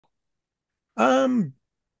Um,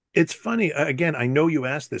 it's funny. Again, I know you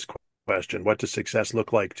asked this question, what does success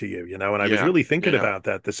look like to you? And I was Yeah, really thinking yeah. about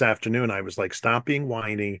that this afternoon. I was like, stop being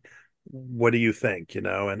whiny. What do you think? And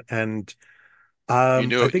I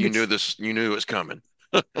think it's You knew it was coming.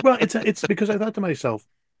 well, it's because I thought to myself,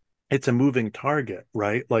 it's a moving target,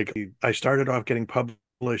 right? Like I started off getting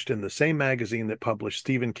published in the same magazine that published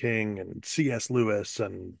Stephen King and C.S. Lewis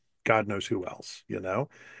and God knows who else.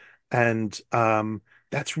 And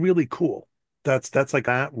that's really cool. That's like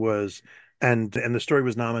that was and the story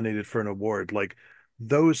was nominated for an award. Like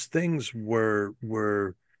those things were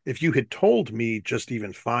if you had told me just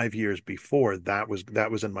even 5 years before that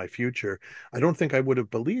was in my future, I don't think I would have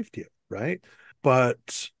believed you, right?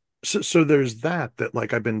 But so there's that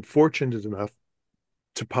like I've been fortunate enough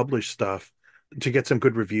to publish stuff to get some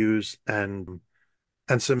good reviews and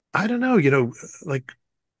some I don't know, like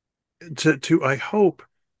to I hope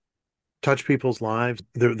touch people's lives.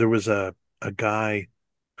 There was a guy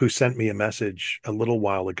who sent me a message a little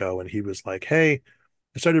while ago, and he was like, "Hey,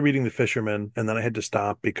 I started reading The Fisherman, and then I had to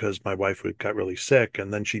stop because my wife got really sick,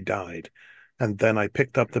 and then she died. And then I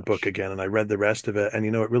picked up the book Gosh. again, and I read the rest of it, and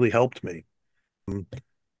it really helped me."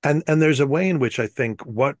 And there's a way in which I think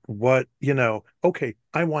okay,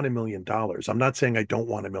 I want $1 million. I'm not saying I don't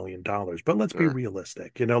want $1 million, but let's be Sure.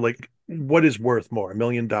 realistic. Like what is worth more, $1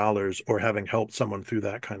 million or having helped someone through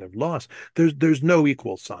that kind of loss? There's no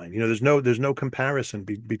equal sign. There's no comparison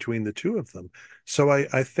between the two of them. So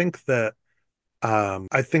I think that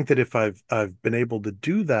if I've been able to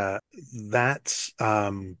do that,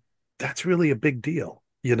 that's really a big deal.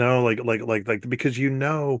 Like because you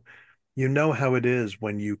know how it is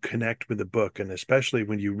when you connect with a book, and especially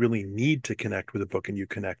when you really need to connect with a book and you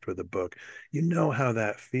connect with a book, you know how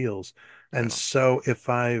that feels. And Yeah. so if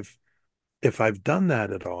I've done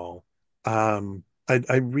that at all,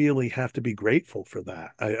 I really have to be grateful for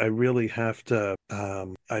that. I really have to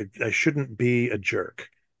I shouldn't be a jerk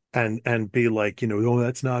and be like, oh,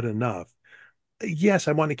 that's not enough. Yes,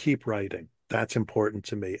 I want to keep writing. That's important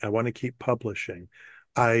to me. I want to keep publishing.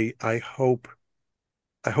 I I hope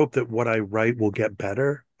I hope that what I write will get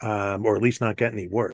better, or at least not get any worse.